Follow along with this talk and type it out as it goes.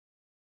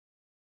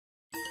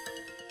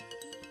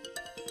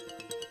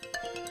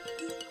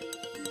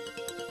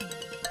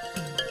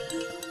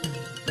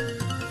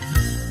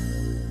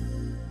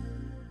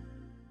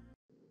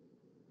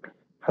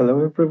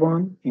Hello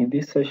everyone, in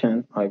this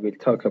session I will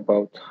talk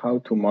about how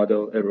to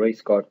model a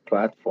race car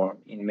platform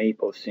in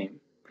Maplesoft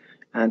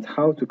and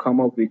how to come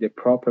up with a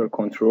proper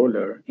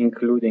controller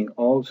including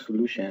all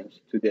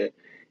solutions to the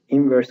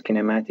inverse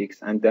kinematics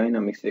and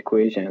dynamics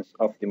equations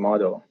of the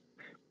model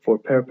for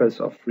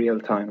purpose of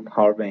real-time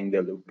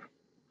Harvey-in-the-loop.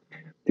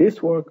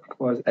 This work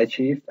was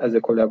achieved as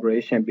a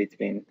collaboration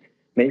between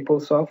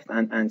Maplesoft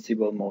and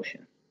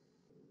AnsibleMotion.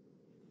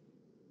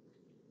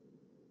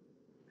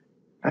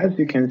 As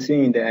you can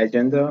see in the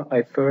agenda,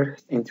 I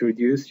first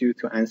introduced you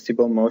to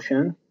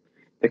AnsibleMotion,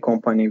 the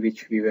company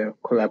which we were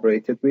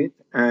collaborated with,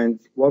 and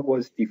what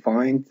was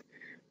defined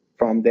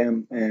from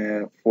them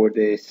for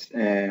this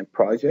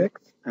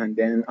project. And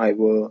then I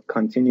will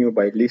continue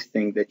by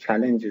listing the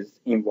challenges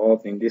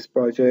involved in this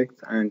project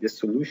and the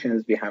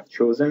solutions we have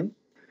chosen.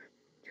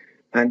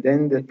 And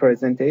then the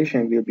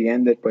presentation will be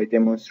ended by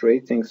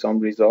demonstrating some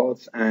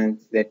results and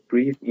the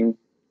brief in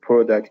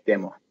product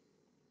demo.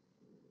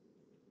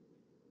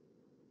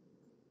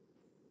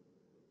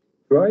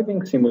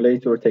 Driving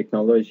simulator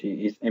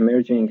technology is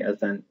emerging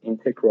as an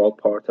integral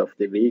part of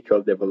the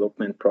vehicle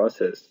development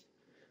process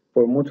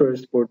for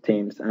motorsport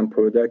teams and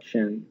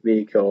production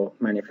vehicle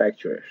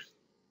manufacturers.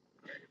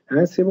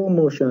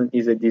 AnsibleMotion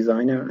is a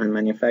designer and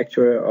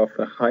manufacturer of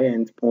a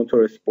high-end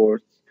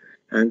motorsports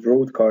and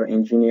road car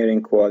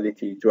engineering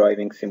quality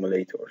driving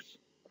simulators.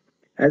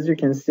 As you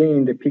can see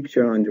in the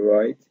picture on the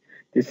right,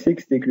 the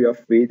 6 degree of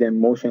freedom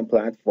motion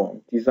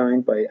platform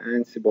designed by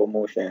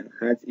AnsibleMotion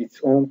has its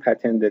own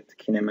patented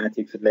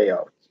kinematics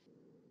layout.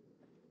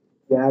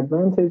 The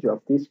advantage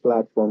of this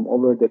platform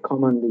over the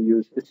commonly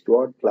used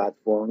Stuart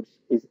platforms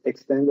is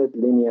extended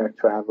linear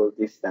travel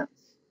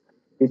distance,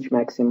 which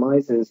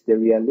maximizes the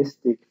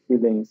realistic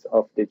feelings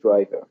of the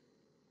driver.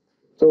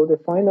 So the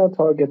final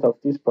target of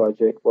this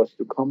project was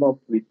to come up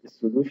with the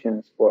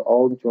solutions for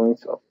all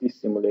joints of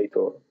this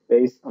simulator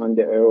based on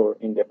the error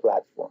in the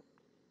platform.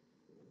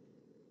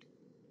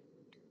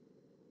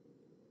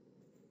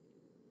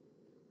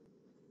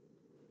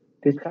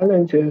 The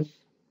challenges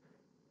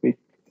with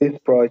this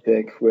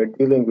project were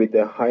dealing with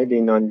a highly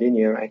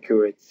nonlinear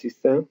accurate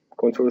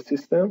control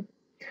system,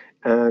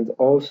 and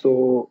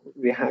also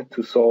we had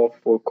to solve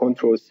for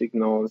control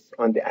signals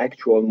on the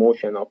actual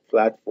motion of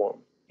platform,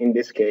 in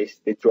this case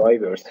the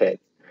driver's head,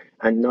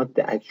 and not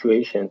the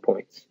actuation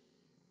points.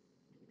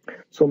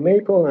 So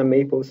Maple and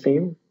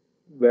MapleSim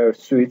were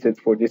suited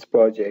for this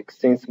project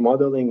since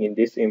modeling in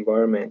these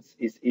environments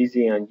is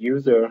easy and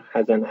user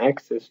has an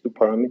access to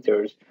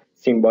parameters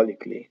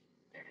symbolically.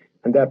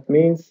 And that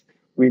means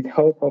with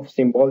help of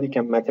symbolic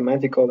and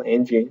mathematical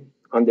engine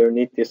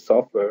underneath this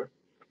software,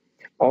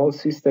 all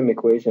system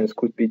equations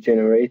could be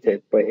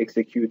generated by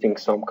executing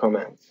some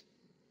commands.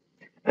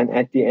 And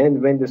at the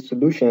end, when the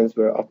solutions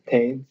were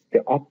obtained, the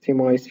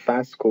optimized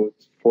fast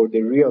codes for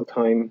the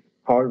real-time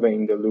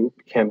Harvey-in-the-loop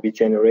can be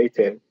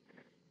generated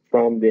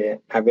from the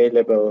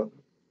available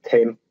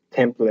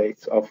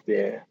templates of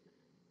the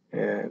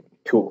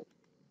tool.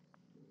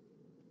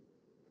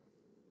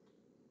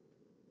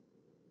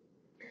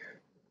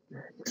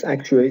 These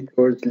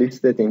actuators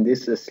listed in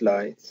these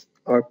slides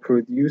are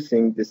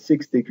producing the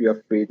 6 degree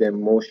of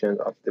freedom motion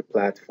of the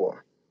platform.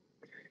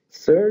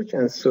 Surge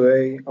and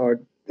sway are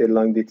the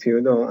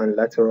longitudinal and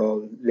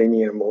lateral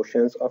linear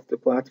motions of the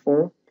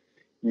platform.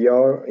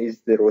 Yaw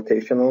is the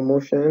rotational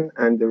motion,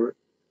 and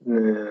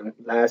the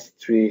last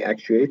 3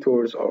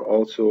 actuators are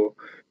also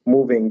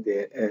moving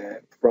the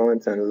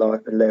front and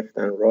left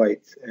and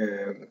right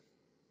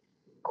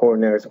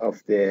corners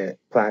of the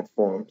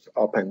platforms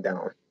up and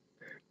down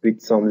with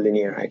some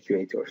linear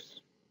actuators.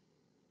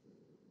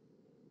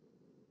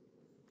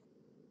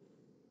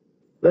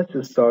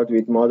 Let's start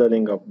with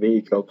modeling of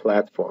vehicle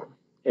platform.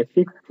 A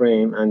fixed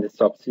frame and a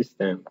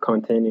subsystem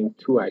containing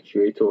 2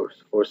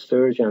 actuators for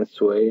surge and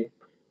sway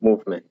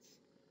movements.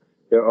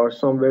 There are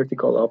some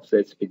vertical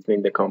offsets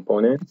between the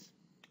components,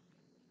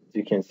 as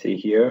you can see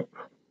here,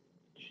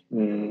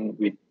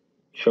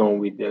 shown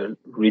with the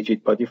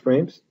rigid body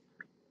frames.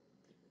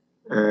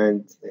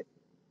 And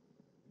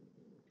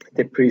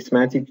the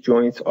prismatic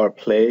joints are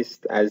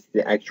placed as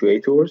the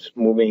actuators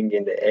moving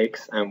in the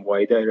X and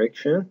Y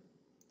direction.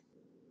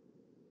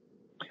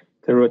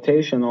 The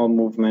rotational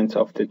movements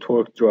of the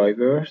torque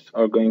drivers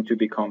are going to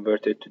be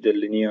converted to the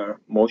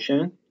linear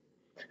motion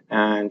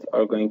and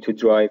are going to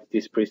drive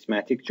these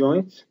prismatic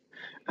joints.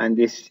 And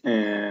these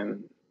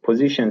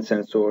position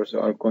sensors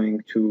are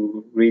going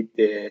to read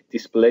the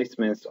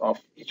displacements of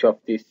each of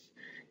these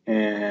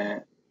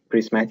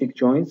prismatic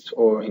joints,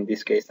 or in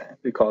this case,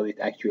 we call it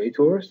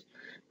actuators,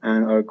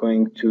 and are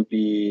going to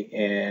be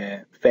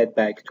fed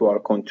back to our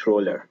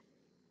controller.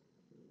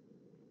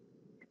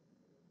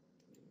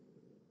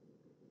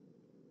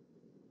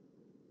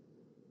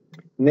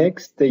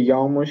 Next, the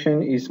yaw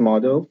motion is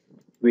modeled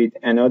with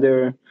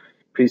another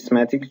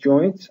prismatic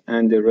joint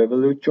and the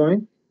revolute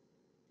joint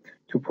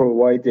to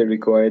provide the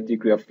required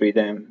degree of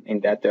freedom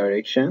in that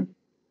direction.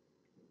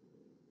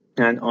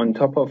 And on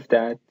top of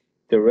that,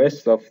 the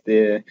rest of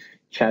the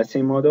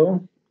chassis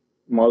model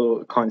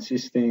model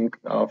consisting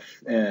of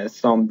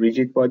some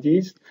rigid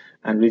bodies,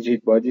 and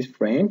rigid bodies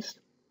frames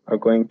are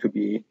going to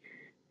be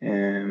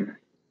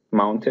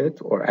mounted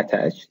or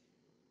attached.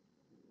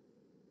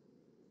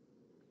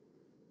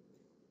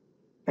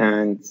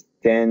 And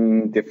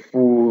then the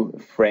full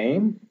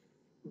frame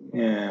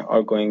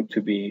are going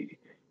to be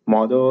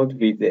modeled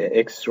with the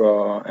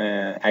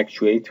extra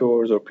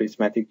actuators or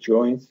prismatic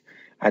joints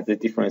as the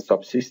different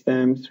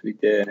subsystems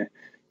with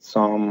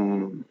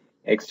some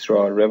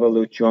extra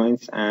revolute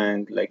joints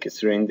and like a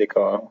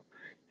cylindrical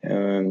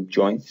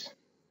joints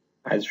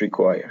as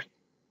required.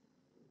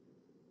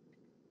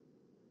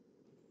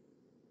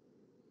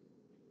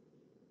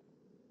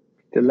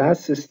 The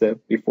last step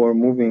before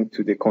moving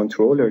to the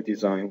controller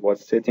design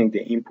was setting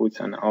the inputs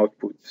and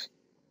outputs.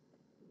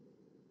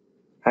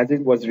 As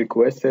it was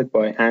requested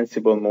by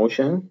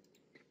AnsibleMotion,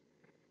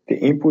 the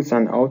inputs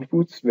and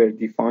outputs were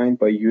defined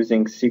by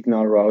using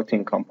signal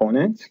routing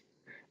components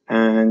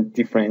and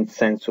different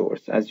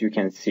sensors, as you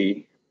can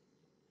see,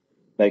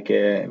 like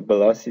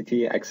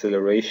velocity,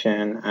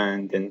 acceleration,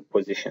 and then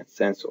position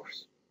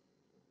sensors.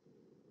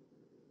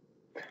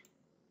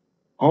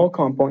 All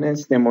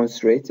components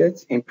demonstrated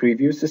in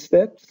previous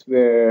steps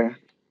were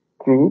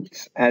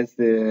grouped as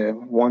the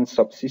one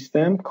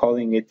subsystem,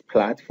 calling it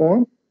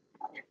platform,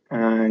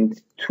 and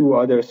two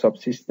other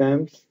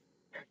subsystems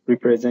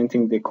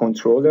representing the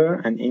controller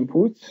and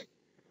inputs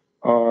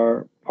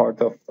are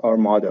part of our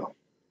model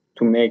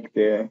to make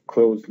the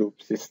closed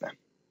loop system.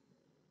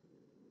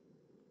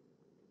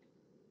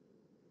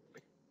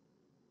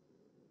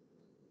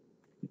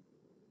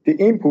 The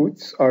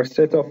inputs are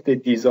set of the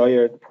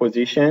desired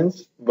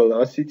positions,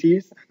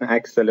 velocities, and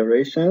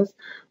accelerations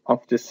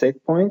of the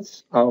set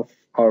points of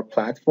our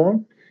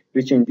platform,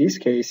 which in this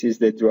case is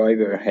the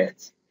driver head.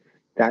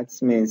 That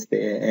means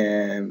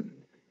the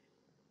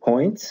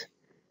point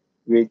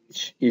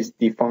which is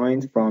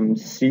defined from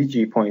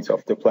CG points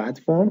of the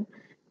platform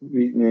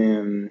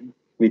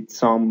with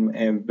some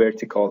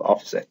vertical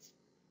offsets.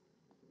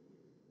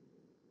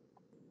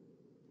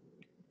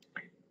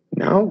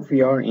 Now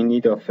we are in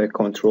need of a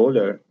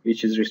controller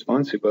which is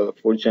responsible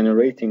for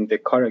generating the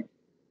correct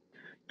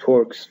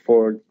torques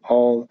for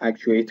all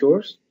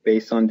actuators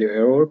based on the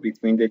error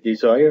between the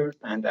desired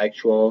and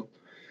actual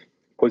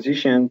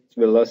position,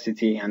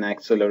 velocity, and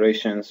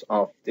accelerations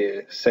of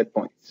the set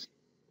points.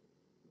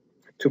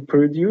 To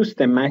produce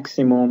the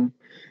maximum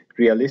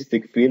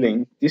realistic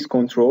feeling, this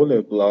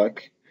controller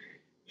block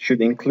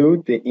should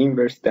include the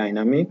inverse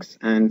dynamics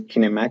and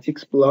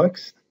kinematics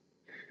blocks,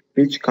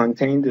 which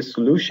contain the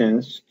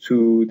solutions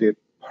to the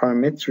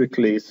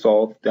parametrically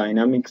solved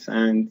dynamics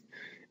and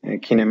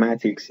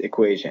kinematics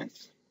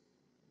equations.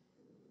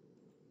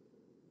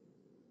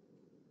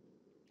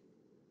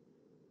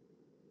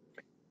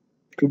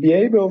 To be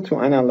able to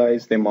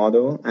analyze the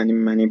model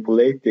and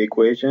manipulate the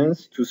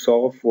equations to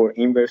solve for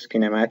inverse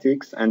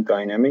kinematics and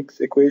dynamics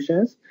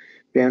equations,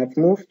 we have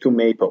moved to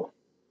Maple.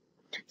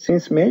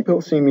 Since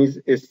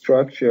MapleSim is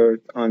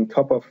structured on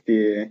top of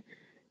the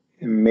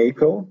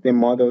Maple, the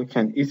model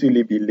can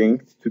easily be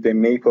linked to the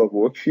Maple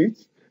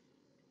worksheet.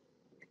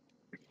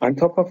 On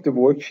top of the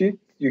worksheet,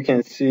 you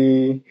can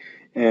see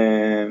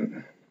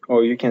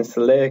or you can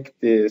select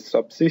the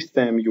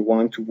subsystem you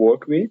want to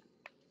work with.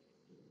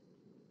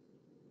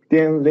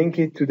 Then link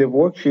it to the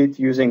worksheet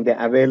using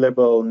the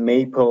available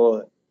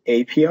Maple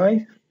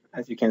API,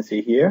 as you can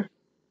see here.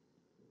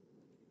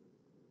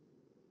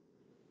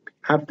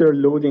 After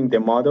loading the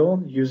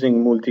model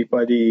using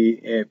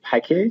multibody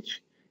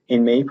package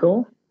in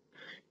Maple,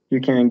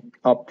 you can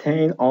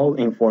obtain all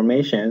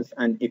informations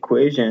and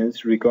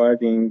equations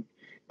regarding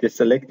the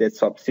selected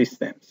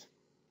subsystems,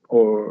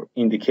 or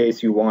in the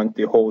case you want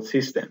the whole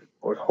system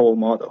or whole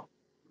model.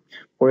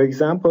 For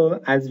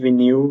example, as we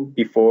knew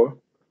before,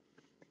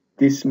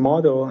 this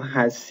model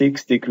has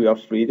 6 degrees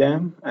of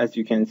freedom, as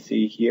you can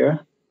see here.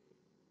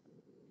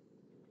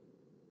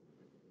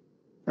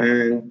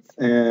 And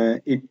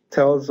it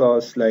tells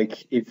us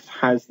like it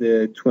has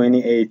the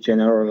 28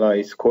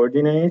 generalized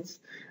coordinates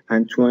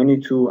and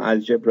 22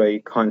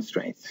 algebraic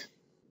constraints.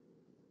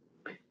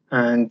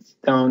 And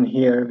down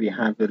here we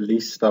have a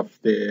list of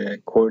the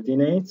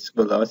coordinates,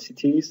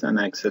 velocities, and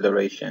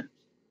acceleration.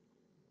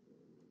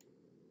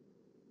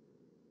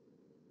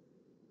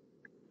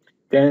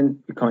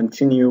 Then we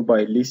continue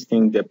by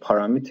listing the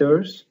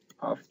parameters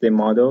of the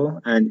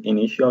model and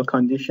initial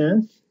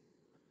conditions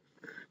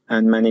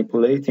and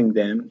manipulating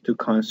them to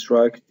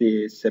construct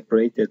the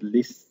separated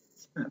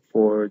lists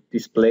for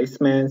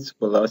displacements,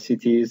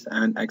 velocities,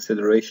 and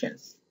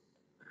accelerations.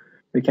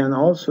 We can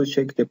also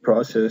check the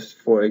process,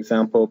 for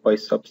example, by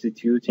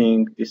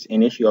substituting these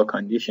initial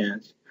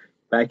conditions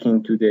back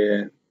into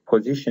the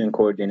position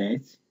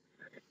coordinates.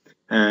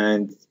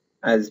 And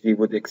as we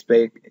would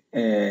expect,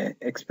 we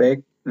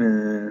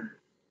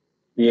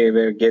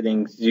were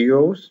getting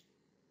zeros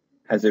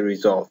as a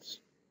result.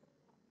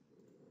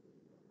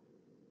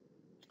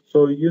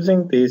 So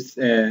using this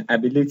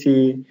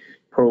ability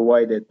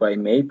provided by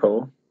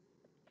Maple,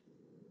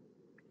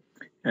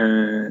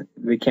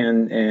 we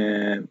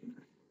can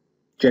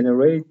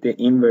generate the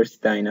inverse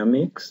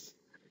dynamics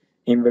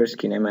inverse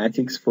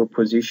kinematics for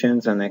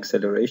positions and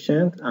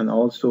acceleration, and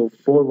also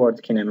forward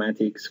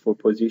kinematics for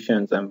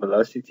positions and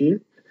velocity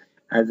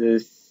as a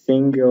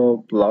single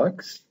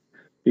blocks,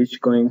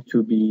 which going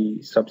to be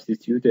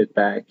substituted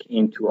back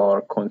into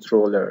our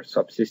controller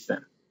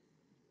subsystem.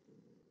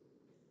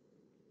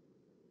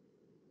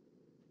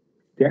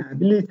 The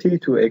ability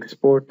to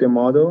export the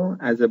model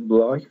as a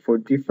block for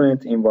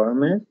different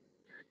environments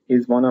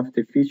is one of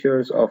the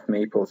features of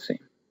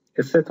MapleSim.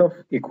 A set of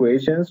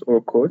equations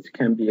or codes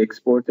can be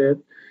exported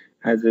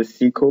as a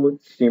C code,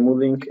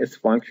 Simulink as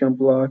function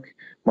block,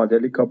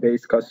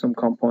 Modelica-based custom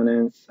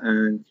components,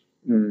 and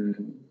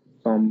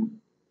some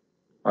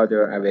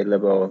other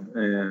available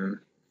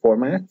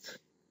formats.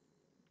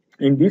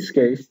 In this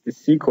case, the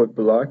C code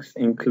blocks,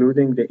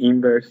 including the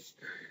inverse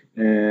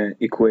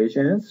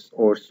equations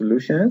or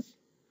solutions,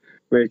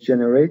 were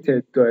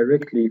generated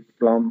directly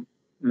from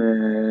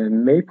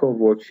Maple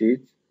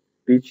worksheet,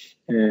 which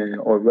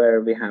or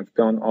where we have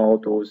done all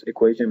those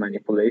equation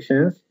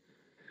manipulations,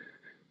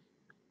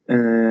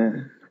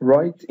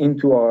 right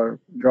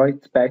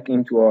back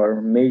into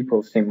our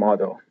MapleSim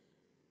model.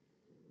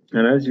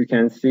 And as you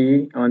can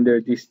see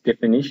under this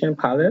definition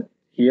palette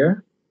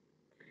here,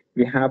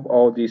 we have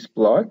all these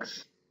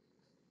blocks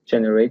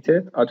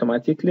generated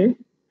automatically,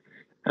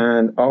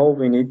 and all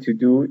we need to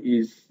do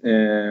is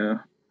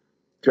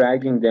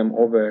dragging them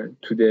over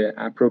to the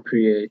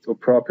appropriate or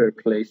proper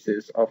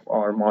places of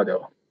our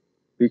model,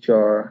 which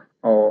are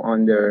all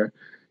under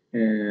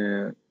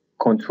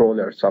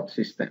controller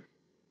subsystem.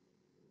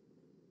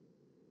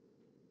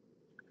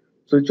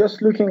 So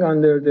just looking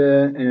under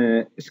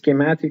the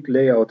schematic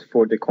layout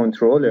for the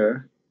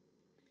controller,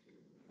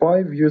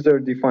 5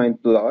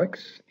 user-defined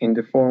blocks in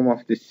the form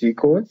of the C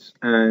codes,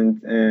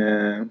 and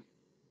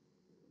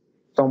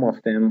some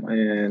of them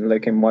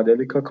like a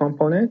Modelica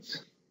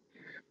components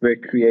were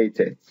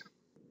created.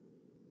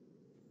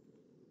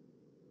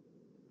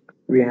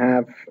 We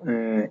have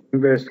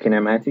inverse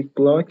kinematic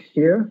block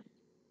here,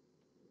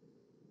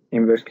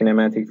 inverse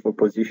kinematic for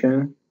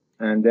position,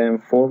 and then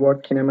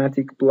forward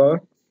kinematic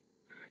block.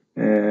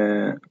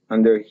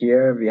 Under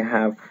here, we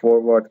have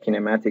forward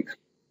kinematic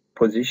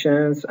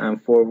positions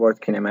and forward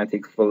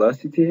kinematic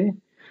velocity.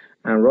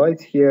 And right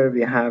here,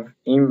 we have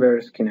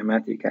inverse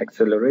kinematic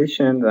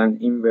acceleration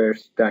and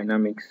inverse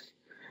dynamics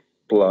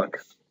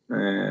blocks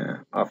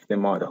of the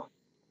model.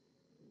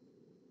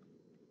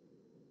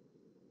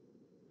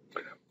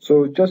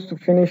 So just to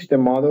finish the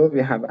model,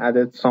 we have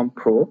added some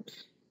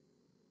probes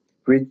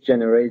which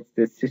generates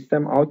the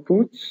system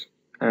outputs.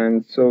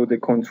 And so the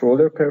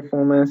controller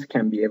performance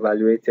can be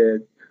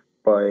evaluated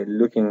by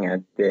looking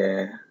at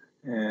the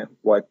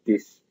what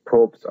these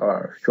probes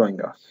are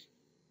showing us.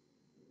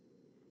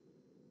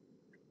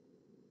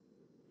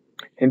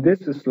 In this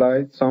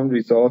slide, some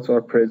results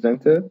are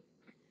presented.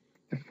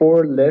 The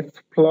 4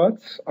 left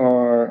plots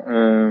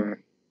are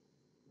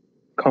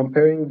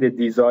comparing the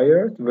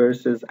desired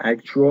versus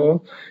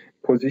actual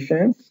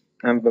positions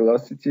and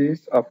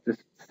velocities of the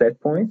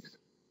set points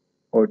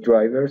or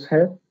driver's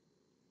head,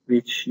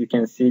 which you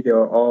can see they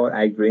are all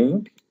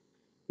agreeing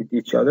with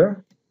each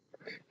other.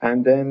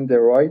 And then the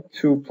right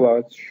 2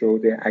 plots show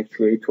the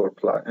actuator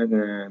plot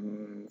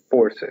and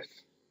forces.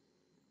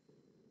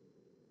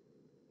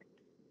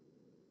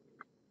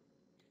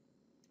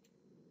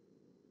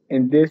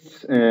 In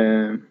this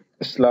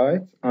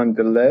slide on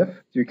the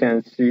left, you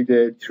can see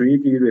the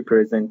 3D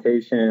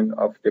representation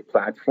of the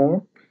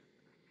platform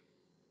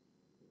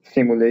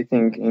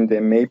simulating in the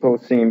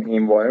MapleSim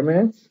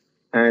environment.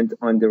 And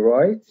on the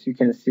right, you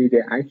can see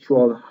the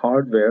actual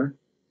hardware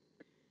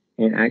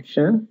in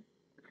action,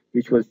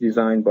 which was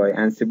designed by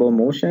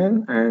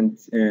AnsibleMotion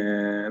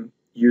and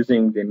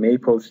using the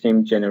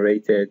MapleSim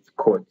generated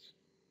codes.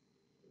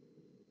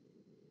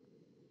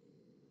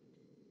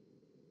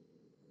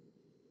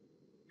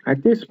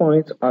 At this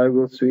point, I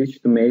will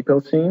switch to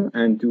MapleSim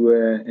and do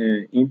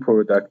an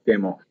in-product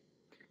demo.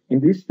 In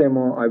this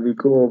demo, I will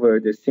go over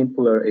the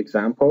simpler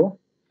example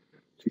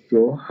to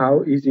show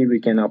how easy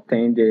we can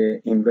obtain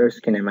the inverse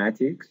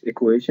kinematics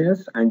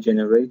equations and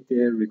generate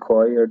the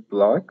required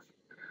blocks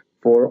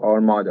for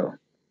our model.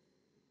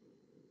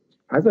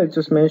 As I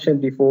just mentioned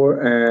before,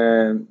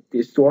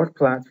 the SWORD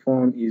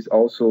platform is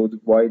also the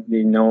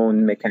widely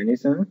known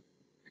mechanism,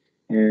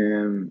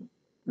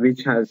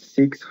 which has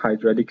 6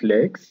 hydraulic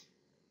legs,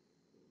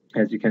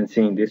 as you can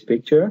see in this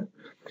picture,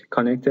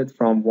 connected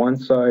from one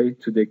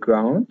side to the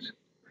ground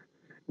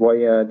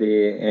via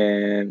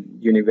the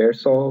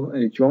universal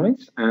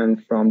joints,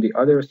 and from the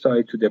other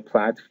side to the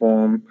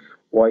platform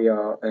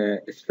via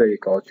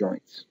spherical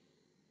joints.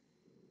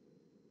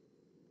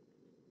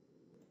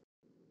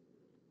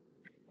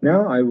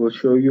 Now I will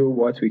show you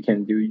what we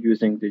can do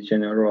using the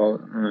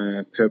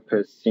general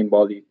purpose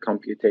symbolic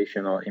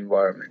computational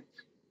environment.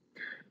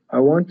 I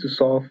want to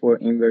solve for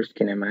inverse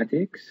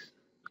kinematics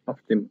of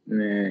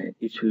the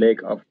each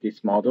leg of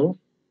this model.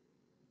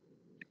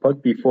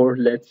 But before,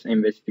 let's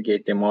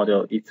investigate the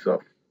model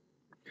itself.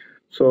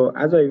 So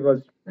as I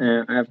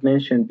have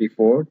mentioned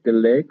before, the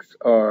legs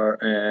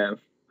are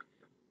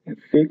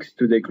fixed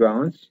to the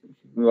ground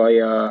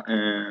via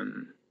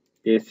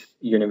these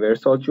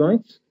universal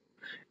joints,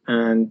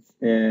 and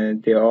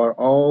they are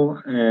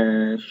all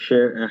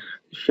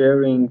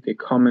sharing the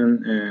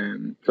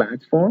common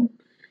platform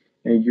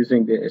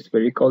using the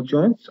spherical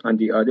joints on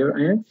the other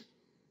end.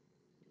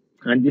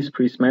 And these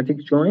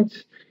prismatic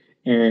joints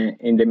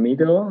in the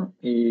middle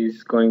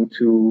is going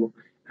to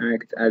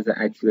act as an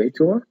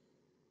actuator.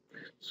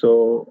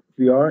 So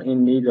we are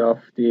in need of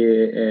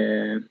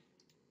the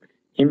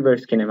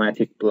inverse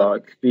kinematic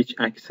block, which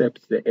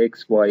accepts the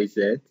x, y,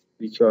 z,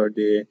 which are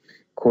the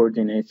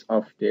coordinates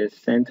of the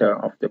center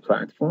of the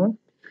platform,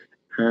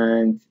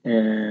 and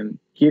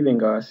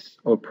giving us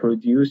or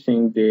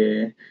producing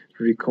the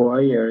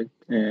required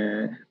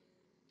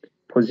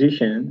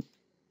positions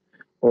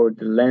or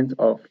the length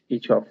of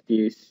each of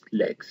these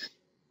legs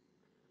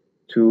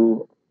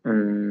to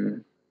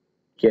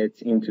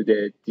get into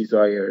the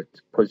desired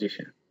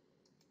position.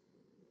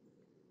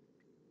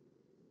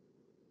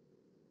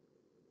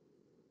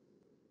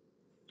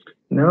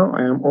 Now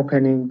I am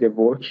opening the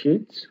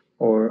worksheet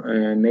or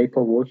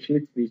Maple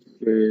worksheet, which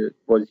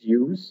was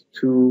used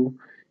to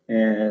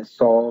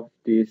solve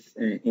this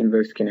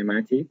inverse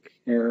kinematic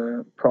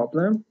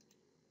problem.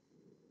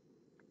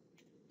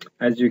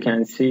 As you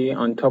can see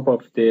on top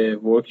of the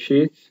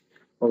worksheet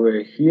over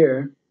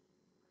here,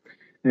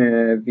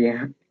 we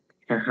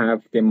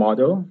have the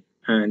model,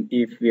 and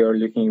if we are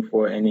looking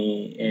for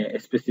any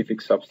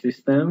specific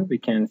subsystem, we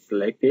can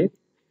select it,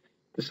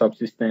 the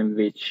subsystem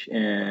which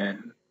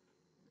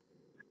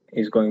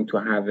is going to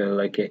have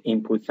like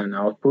inputs and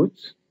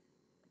outputs.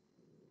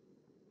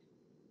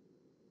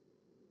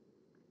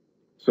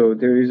 So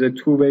there is a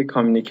two-way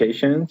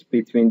communications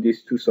between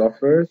these two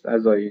softwares,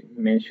 as I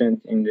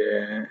mentioned in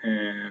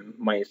the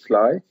my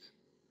slides.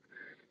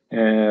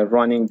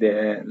 Running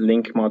the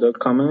link model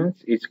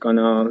commands, it's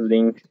gonna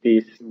link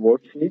this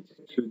worksheet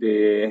to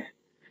the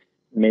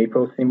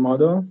Maple theme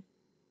model.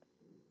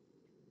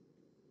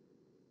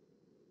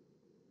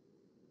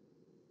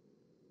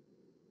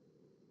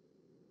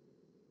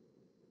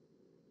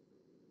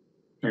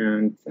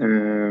 And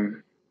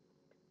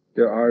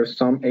there are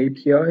some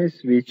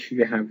APIs which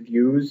we have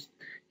used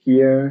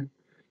here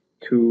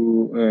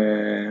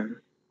to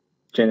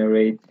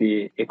generate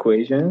the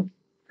equation.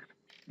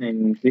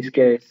 In this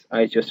case,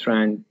 I just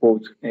ran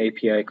both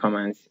API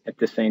commands at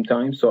the same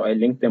time. So I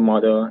linked the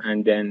model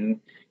and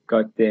then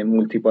got the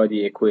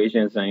multi-body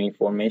equations and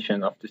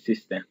information of the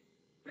system.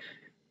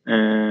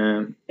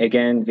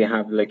 Again, we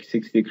have like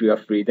 6 degrees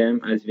of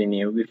freedom as we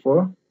knew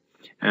before.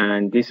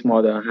 And this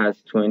model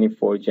has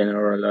 24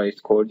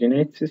 generalized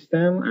coordinate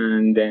system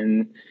and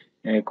then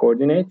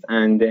coordinates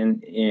and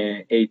then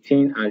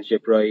 18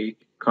 algebraic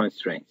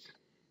constraints.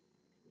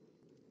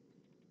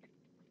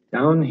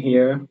 Down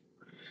here,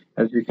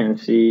 as you can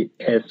see,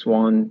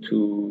 S1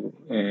 to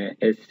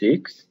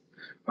S6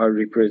 are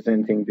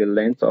representing the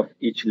length of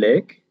each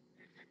leg.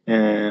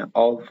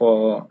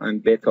 Alpha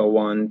and beta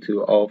 1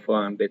 to alpha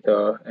and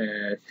beta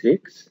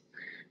 6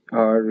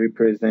 are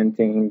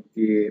representing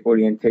the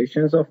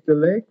orientations of the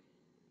leg.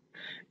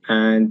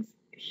 And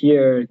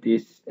here,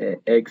 this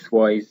X,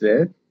 Y,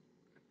 Z,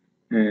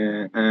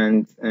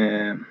 and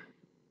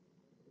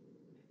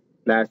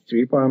last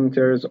three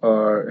parameters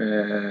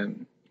are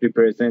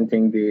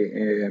representing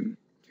the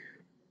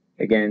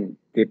again,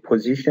 the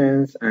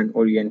positions and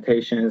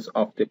orientations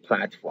of the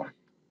platform.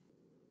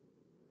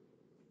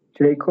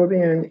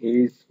 Jacobian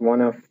is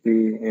one of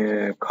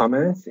the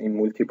comments in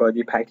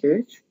multi-body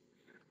package.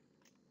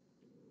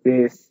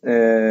 This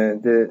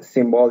the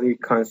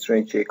symbolic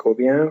constraint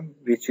Jacobian,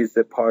 which is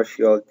the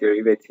partial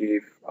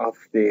derivative of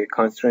the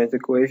constraint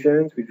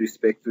equation with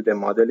respect to the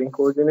modeling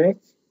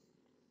coordinates.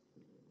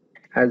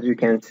 As you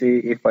can see,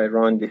 if I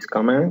run this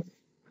command,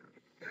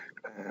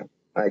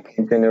 I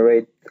can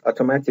generate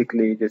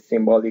automatically the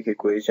symbolic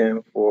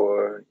equation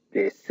for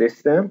this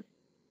system.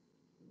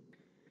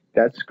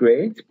 That's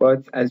great,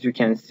 but as you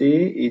can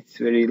see, it's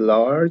very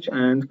large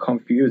and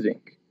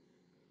confusing.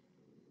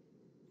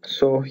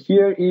 So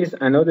here is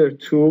another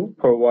tool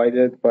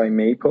provided by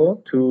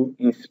Maple to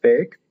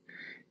inspect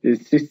the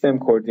system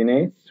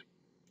coordinates.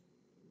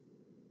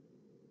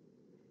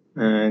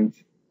 And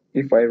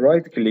if I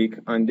right click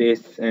on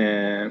this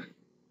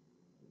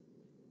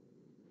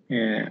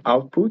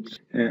output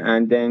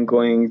and then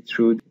going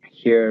through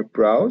here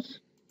browse,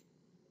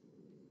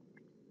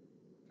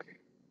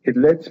 it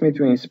lets me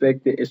to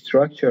inspect the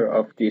structure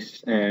of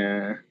these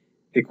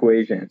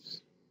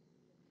equations.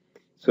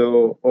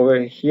 So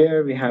over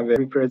here we have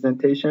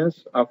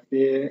representations of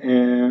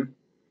the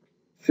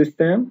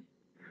system,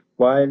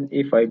 while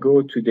if I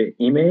go to the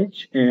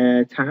image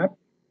tab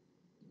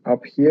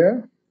up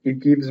here, it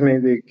gives me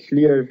the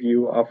clear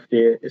view of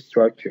the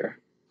structure.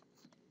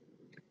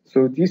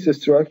 So this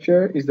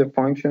structure is the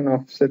function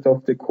of set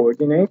of the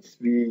coordinates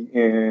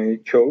we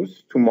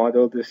chose to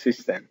model the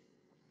system.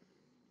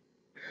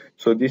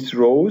 So these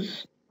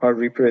rows are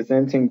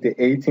representing the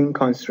 18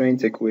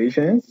 constraint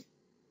equations,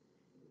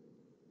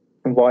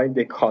 while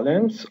the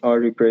columns are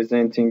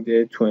representing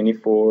the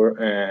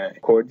 24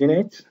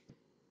 coordinates.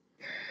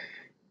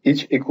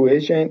 Each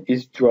equation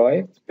is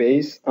derived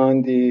based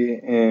on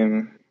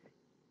the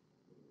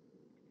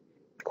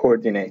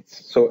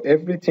coordinates. So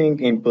everything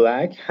in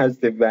black has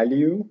the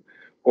value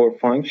or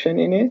function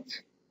in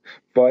it,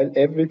 while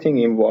everything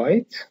in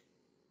white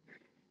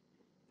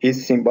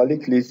is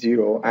symbolically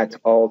 0 at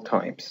all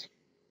times.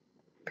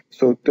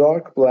 So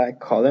dark black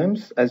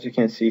columns, as you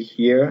can see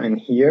here and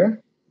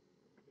here,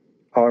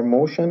 are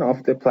motion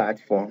of the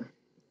platform,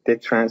 the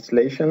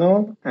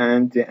translational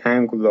and the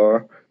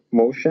angular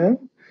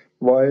motion,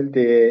 while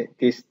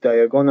these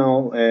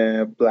diagonal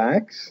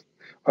blacks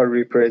are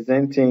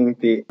representing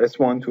the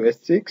S1 to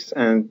S6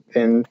 and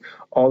then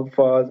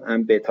alphas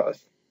and betas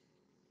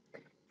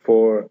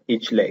for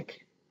each leg.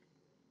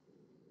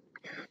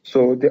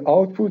 So the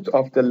output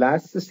of the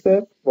last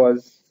step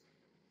was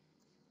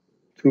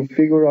to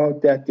figure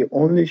out that the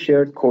only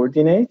shared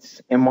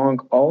coordinates among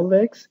all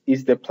legs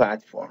is the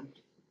platform.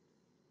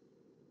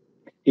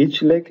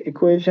 Each leg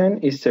equation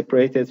is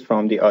separated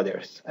from the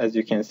others, as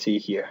you can see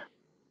here.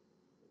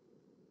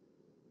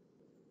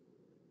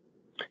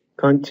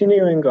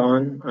 Continuing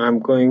on, I'm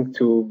going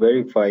to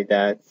verify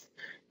that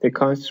the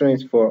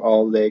constraints for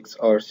all legs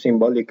are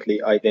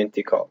symbolically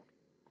identical.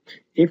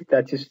 If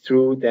that is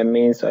true, that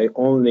means I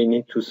only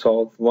need to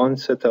solve one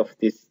set of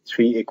these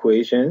three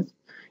equations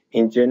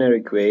in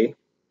generic way,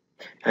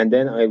 and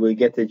then I will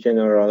get a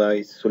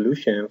generalized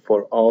solution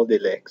for all the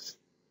legs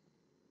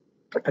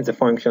as a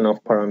function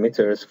of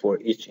parameters for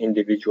each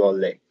individual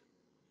leg.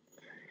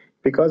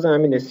 Because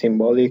I'm in a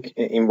symbolic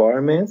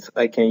environment,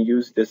 I can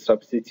use the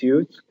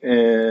substitute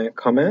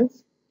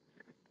commands,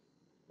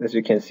 as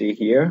you can see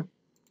here,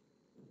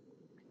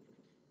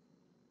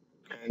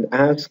 and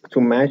ask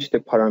to match the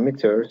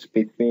parameters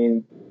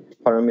between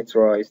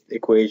parameterized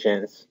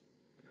equations,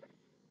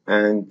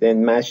 and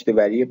then match the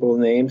variable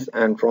names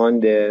and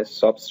run the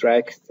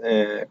subtract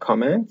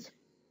command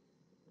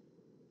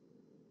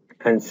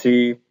and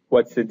see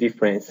what's the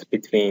difference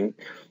between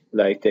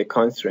like the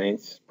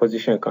constraints,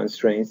 position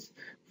constraints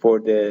for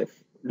the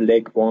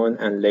leg 1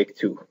 and leg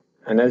 2.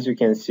 And as you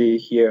can see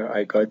here,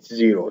 I got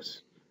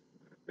zeros,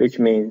 which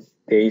means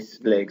these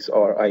legs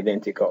are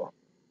identical.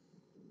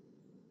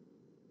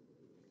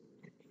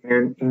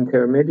 An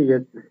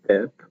intermediate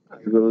step, I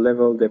will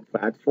level the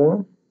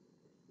platform,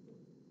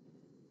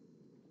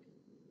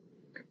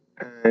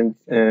 and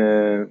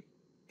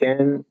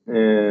then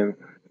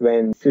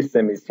when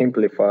system is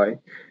simplified,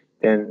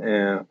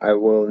 then I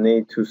will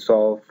need to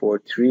solve for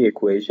three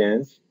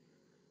equations,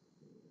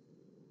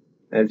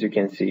 as you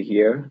can see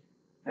here,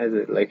 as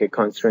like a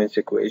constraints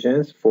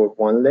equations for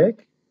one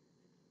leg,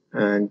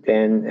 and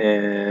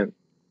then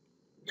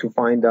to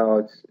find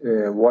out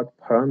what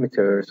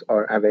parameters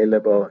are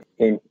available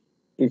in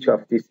each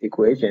of these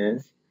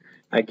equations,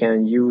 I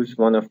can use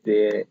one of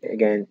the,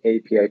 again,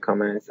 API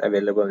commands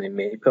available in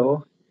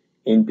Maple,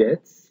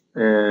 indets,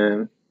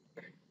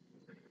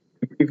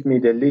 give me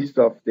the list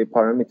of the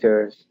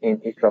parameters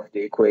in each of the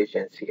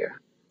equations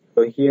here.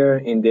 So here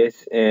in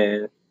this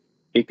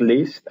big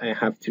list, I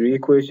have three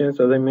equations,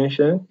 as I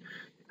mentioned,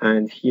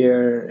 and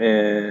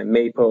here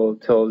Maple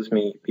tells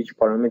me which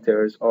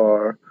parameters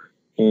are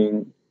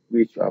in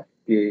which of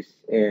these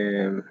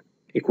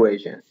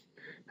equations.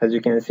 As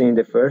you can see in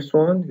the first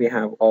one, we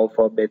have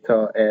alpha,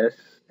 beta, s,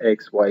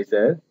 x, y,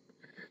 z.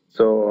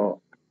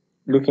 So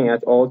looking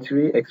at all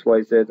three, x,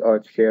 y, z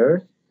are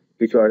shared,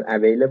 which are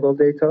available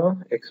data,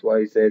 x,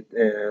 y, z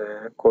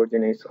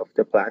coordinates of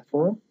the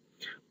platform.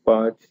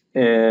 But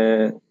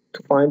to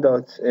find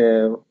out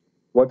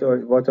what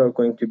are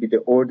going to be the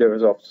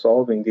orders of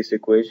solving these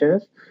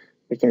equations,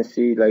 we can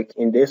see like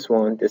in this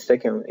one, the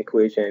second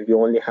equation, we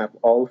only have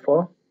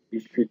alpha,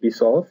 which should be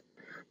solved.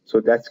 So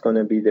that's going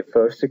to be the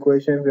first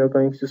equation we are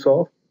going to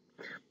solve.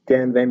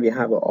 Then when we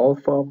have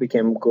alpha, we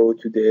can go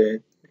to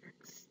the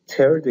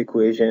third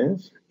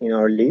equations in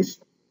our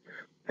list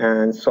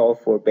and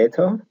solve for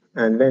beta.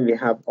 And when we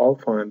have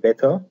alpha and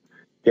beta,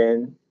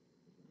 then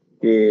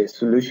the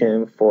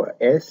solution for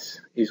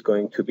S is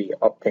going to be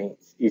obtained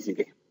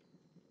easily.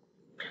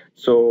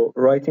 So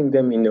writing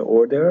them in the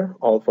order,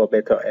 alpha,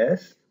 beta,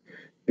 S,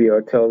 we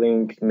are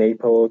telling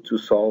Maple to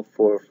solve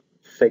for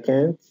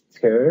second,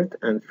 third,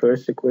 and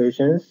first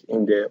equations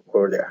in the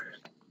order.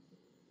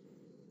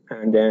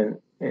 And then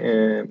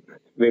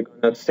we're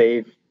going to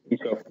save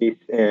each of these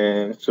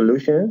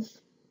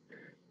solutions.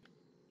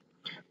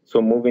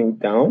 So moving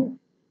down,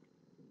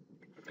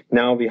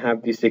 now we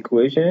have this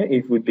equation.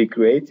 It would be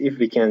great if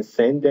we can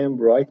send them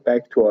right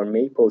back to our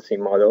MapleC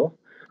model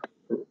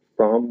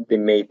from the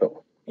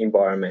Maple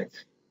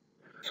environment.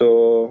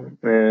 So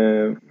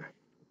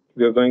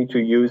we're going to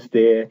use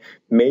the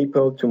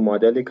Maple to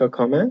Modelica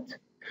command.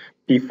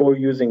 Before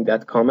using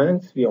that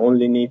command, we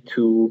only need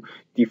to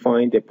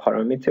define the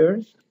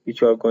parameters,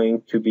 which are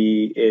going to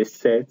be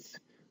sets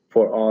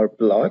for our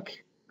block.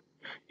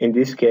 In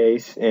this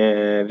case,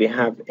 we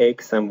have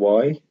x and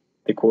y,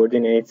 the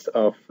coordinates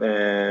of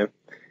the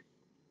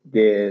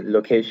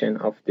location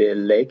of the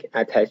leg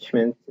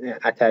attachment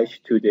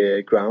attached to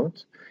the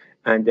ground,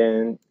 and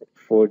then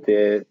for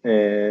the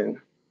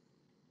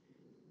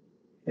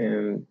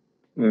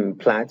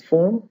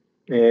platform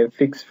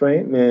fixed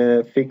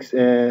frame fixed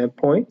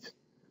point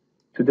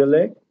to the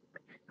leg,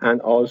 and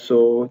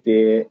also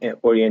the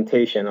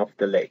orientation of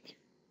the leg.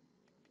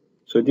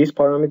 So these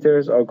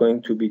parameters are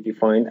going to be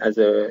defined as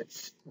a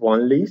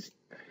one list.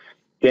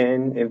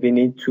 Then we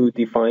need to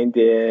define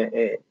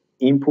the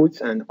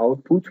inputs and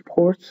output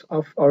ports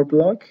of our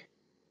block,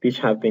 which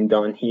have been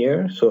done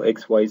here. So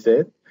X, Y,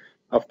 Z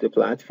of the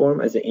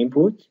platform as an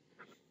input,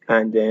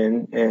 and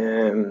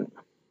then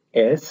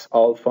S,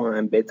 alpha,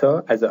 and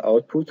beta as an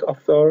output of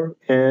our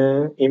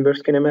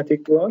inverse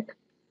kinematic block.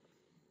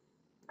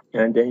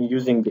 And then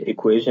using the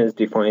equations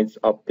defined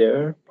up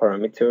there,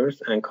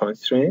 parameters and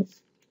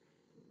constraints,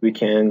 we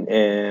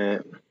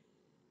can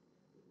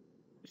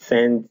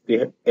send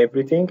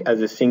everything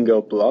as a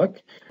single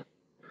block.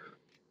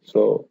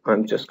 So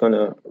I'm just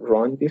gonna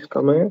run this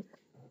command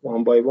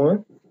one by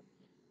one.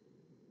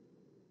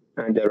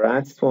 And the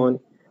last one,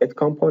 add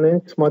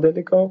component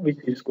modelica, which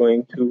is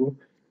going to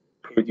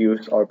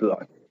produce our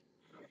block.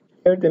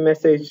 Here the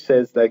message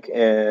says like,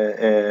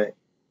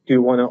 do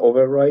you want to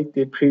overwrite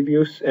the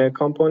previous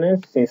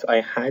components since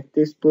I had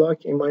this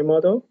block in my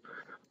model?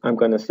 I'm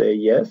gonna say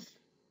yes.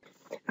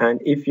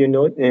 And if you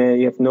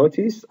have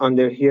noticed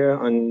under here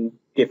on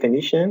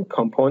definition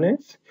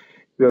components,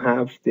 we'll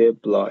have the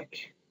block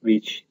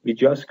which we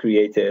just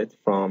created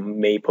from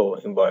Maple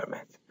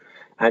environment.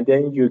 And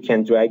then you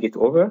can drag it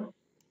over,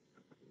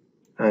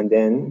 and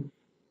then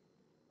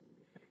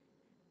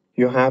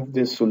you have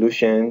the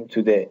solution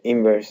to the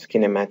inverse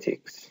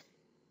kinematics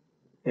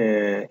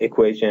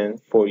equation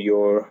for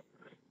your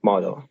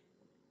model.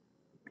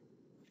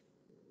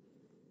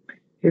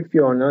 If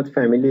you are not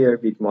familiar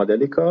with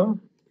Modelica,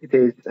 it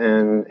is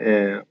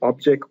an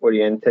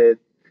object-oriented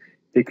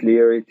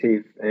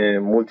declarative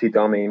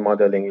multi-domain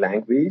modeling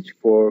language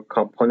for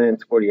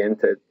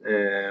component-oriented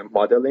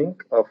modeling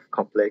of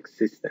complex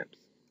systems.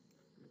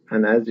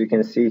 And as you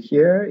can see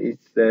here,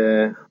 it's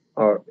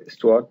our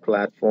Stuart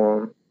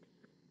platform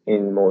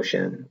in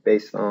motion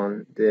based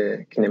on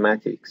the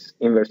kinematics,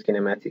 inverse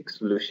kinematic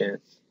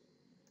solutions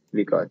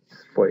we got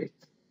for it.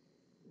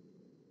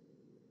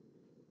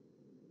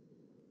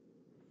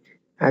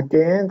 At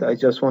the end, I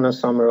just want to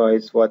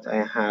summarize what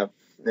I have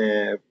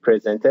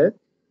presented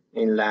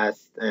in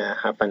last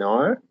half an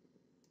hour.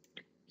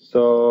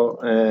 So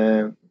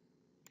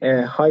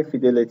a high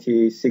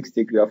fidelity 6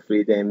 degree of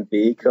freedom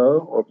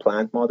vehicle or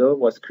plant model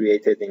was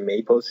created in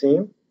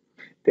Maplesoft.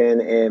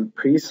 Then a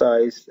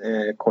precise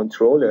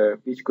controller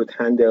which could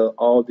handle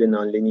all the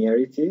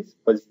nonlinearities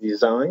was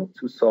designed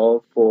to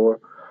solve for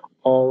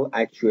all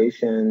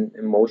actuation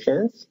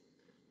motions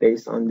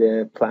based on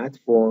the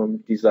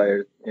platform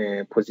desired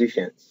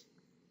positions.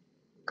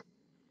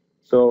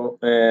 So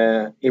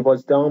it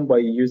was done by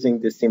using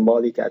the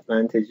symbolic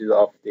advantages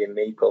of the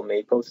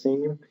Maple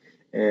sim,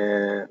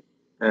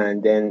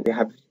 and then we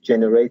have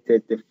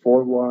generated the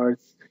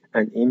forwards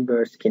and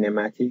inverse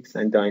kinematics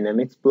and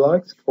dynamics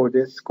blocks for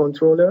this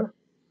controller,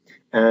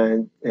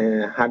 and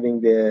having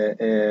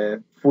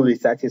the fully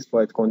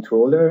satisfied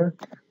controller,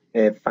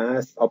 a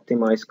fast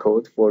optimized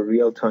code for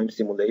real-time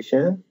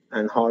simulation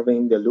and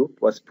halving the loop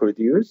was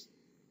produced.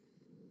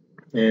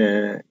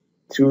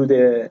 Through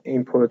the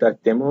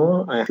in-product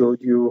demo, I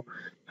showed you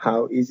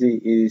how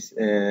easy is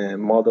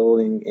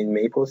modeling in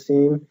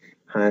Maplesoft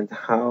and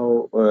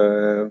how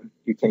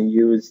you can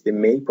use the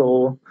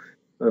Maple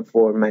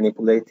for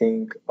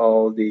manipulating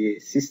all the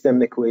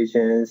system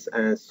equations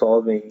and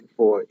solving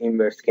for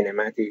inverse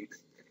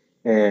kinematics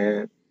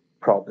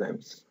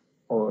problems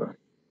or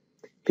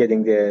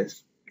getting the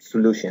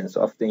solutions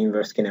of the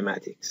inverse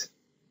kinematics.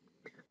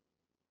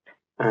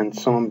 And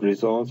some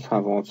results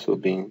have also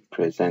been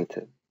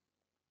presented.